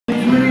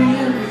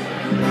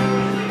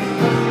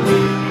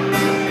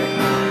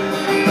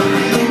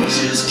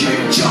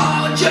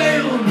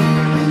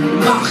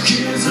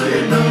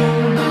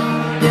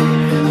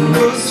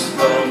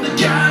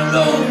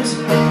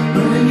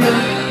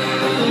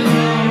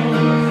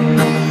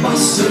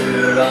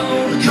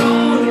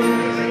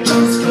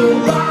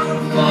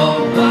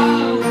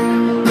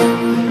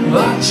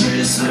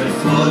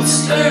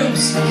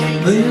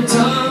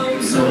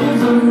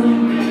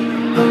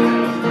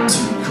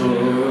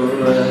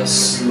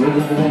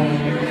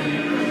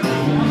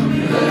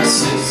that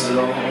sits at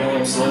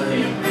arm's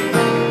length.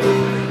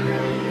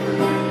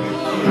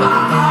 My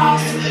heart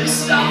slips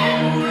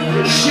down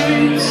and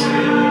shakes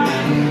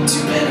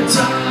too many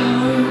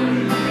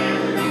times.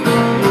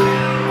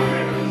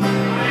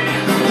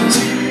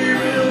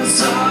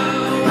 Tears I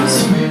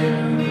spin,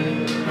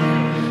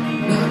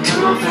 now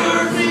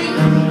comfort me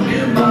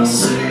in my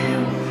sin.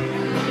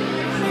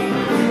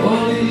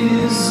 All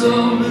these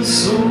love and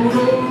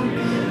sorrow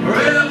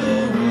forever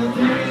with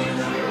me.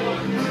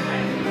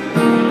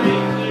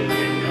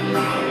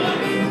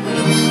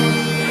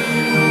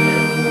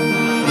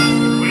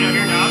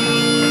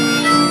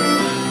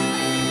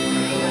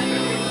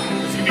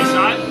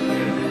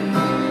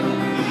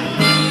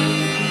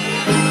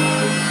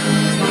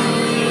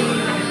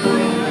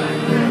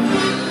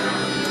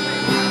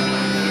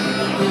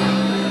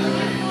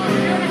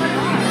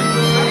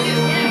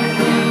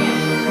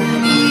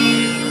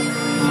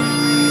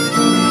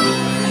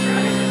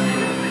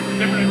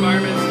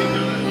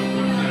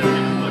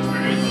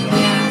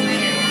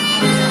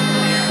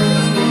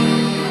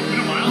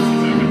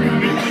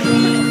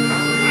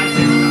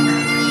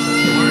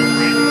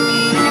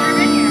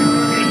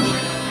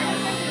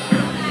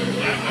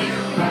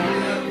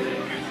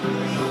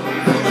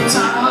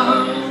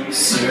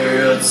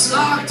 It's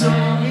locked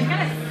on.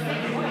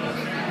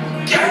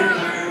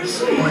 Gathers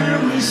where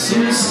we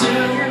sit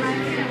still.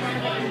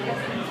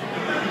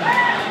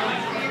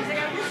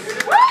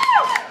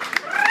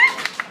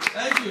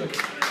 Thank you.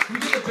 Can we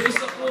get the bass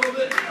up a little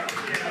bit?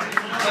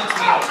 That's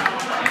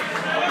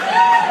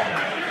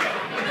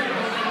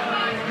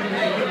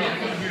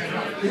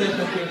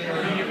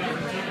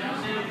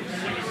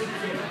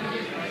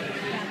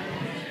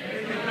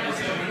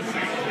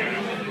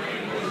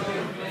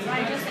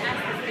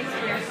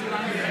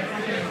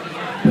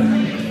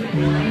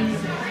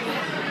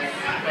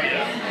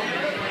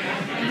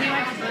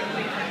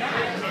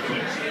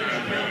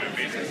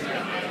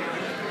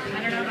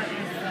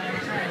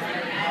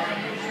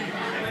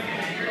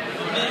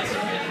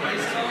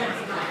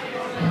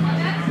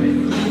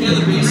yeah,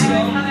 the bass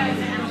ball.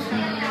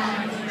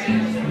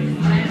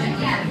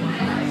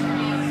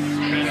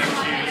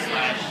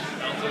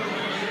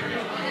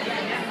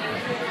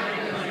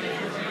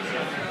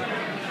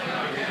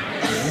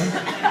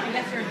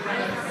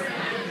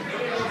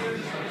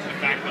 The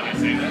fact that I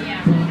say that.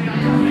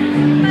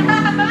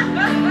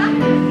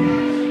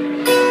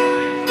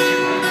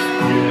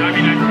 I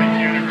mean, I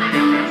can't agree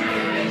with that.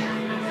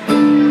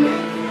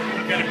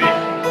 I've got a big, I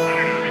don't know,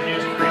 a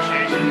huge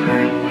appreciation for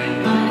it.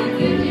 Like,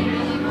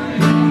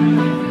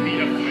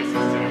 beat up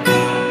voices too.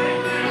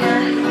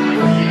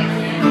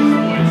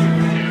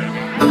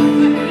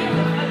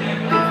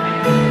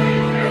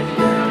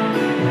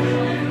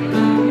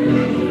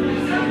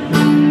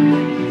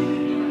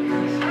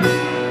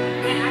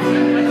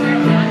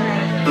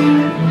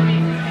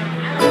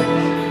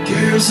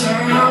 Cares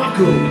I'll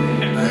go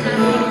back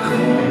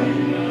home.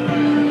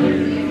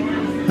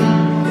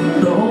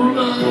 On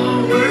my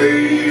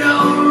way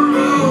on the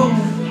road,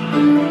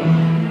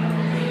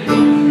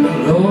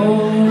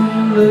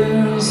 lonely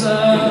as I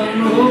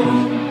roam,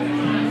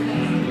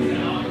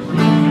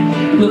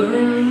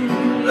 learn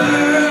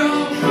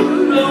life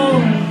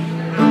alone,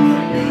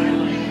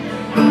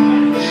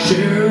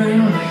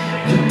 sharing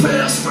the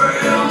best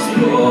friend's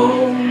blow.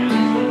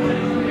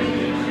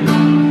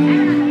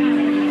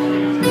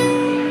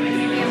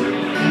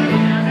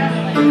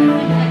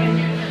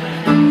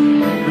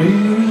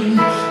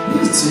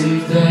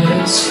 Take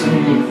that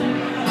scroll,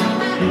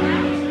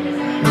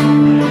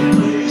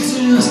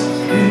 places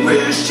you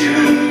wish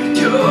you'd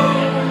go.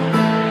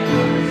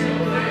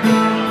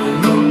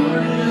 The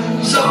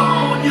morning's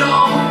on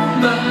your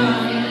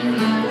mind.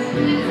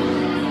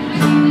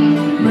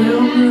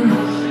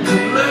 Remember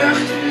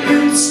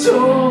collecting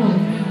stone,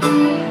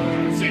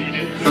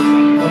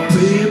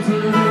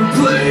 paper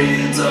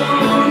planes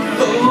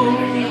unfold.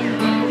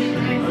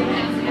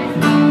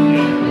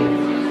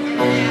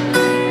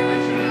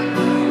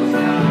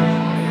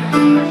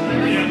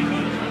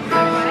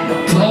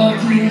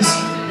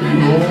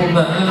 All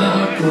my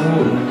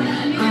gold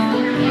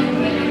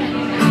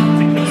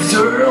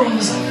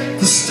tells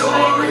the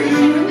story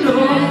you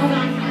know.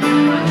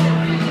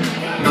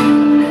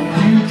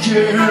 You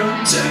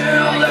can't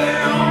tell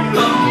them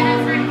no.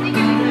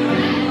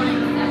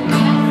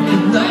 The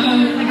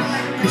night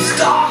is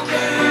dark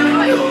and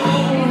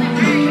cold.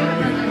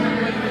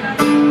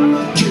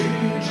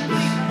 Cage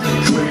the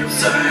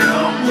crimson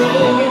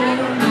road.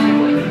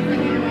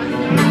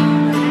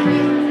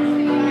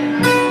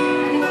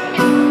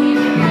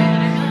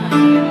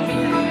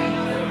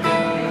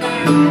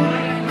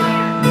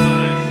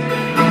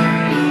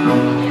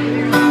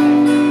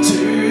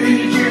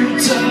 Take your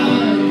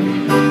time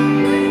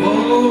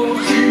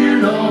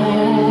walking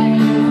on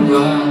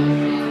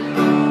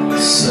by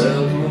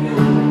separation.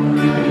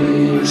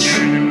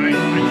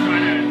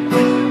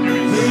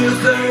 If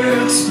they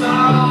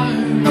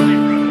expire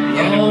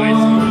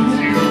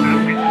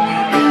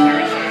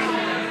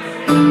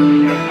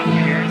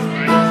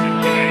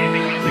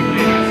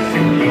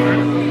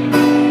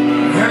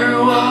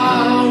how I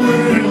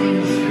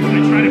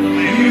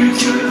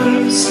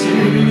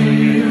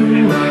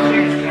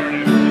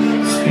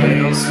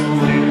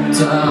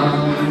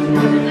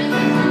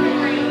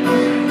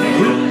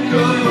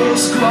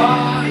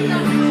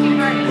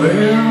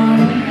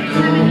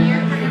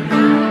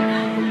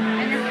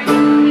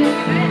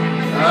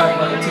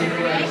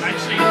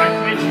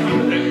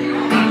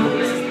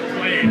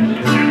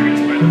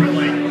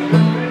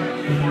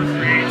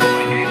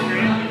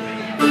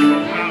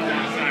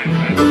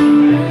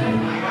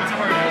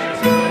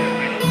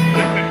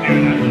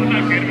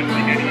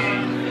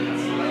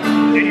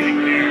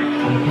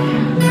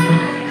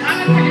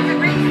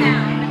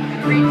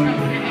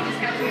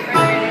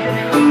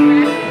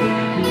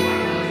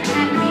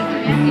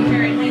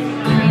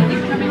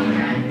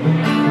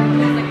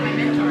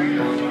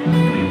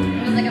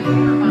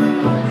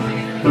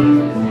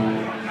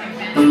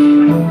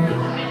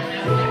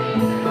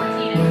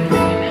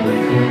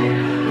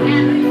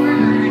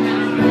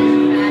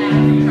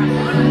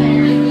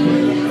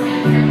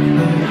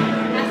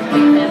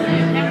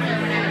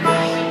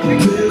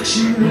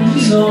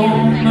pictures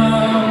on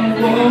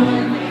my wall.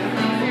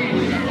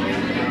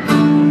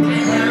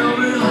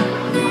 Having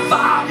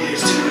 5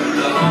 years too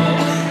long.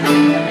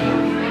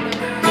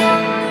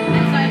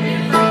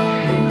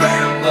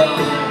 Remember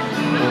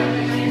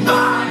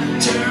my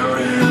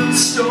tearing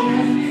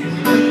stone.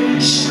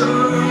 Make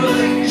sure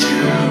that you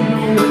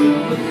know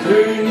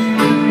everything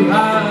you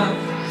have.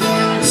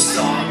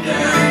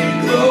 Someday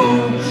go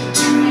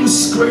to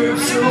scrape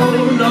so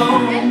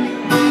long.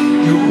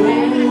 You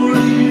won't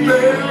even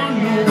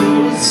know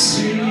what it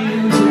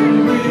seems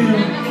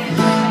real.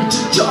 To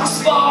just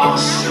for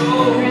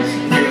sure,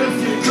 if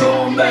you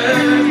come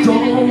back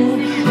home,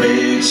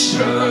 make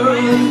sure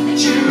that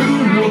you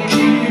will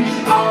keep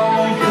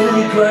all the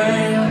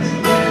grass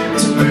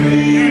to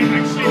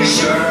make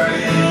sure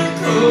it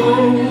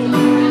grows.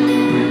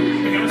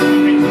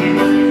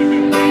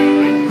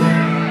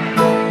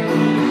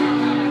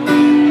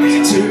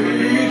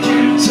 Take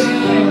your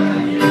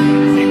time,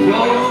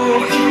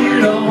 walk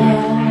it on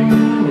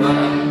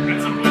right.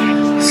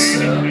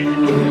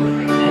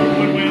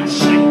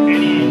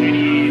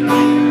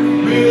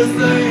 With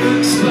the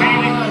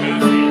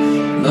expired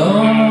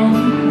long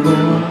ago.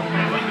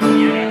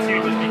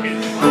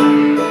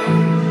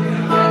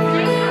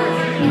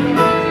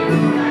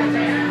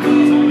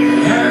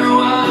 How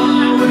I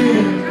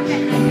wish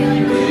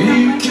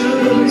you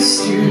could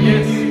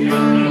stay a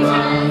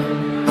while.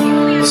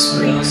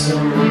 Spend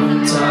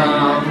some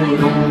time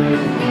alone.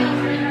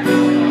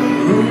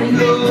 Room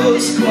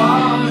goes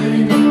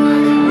quiet.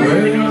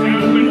 Where you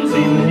go?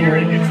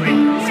 It's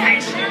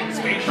like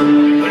spatial,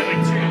 like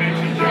 2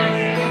 dimensions.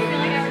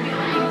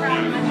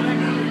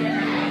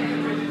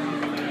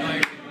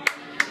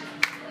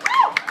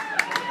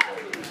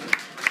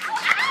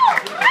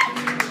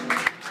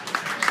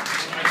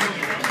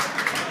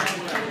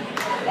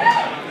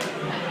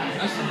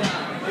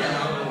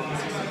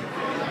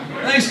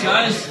 Thanks,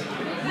 guys.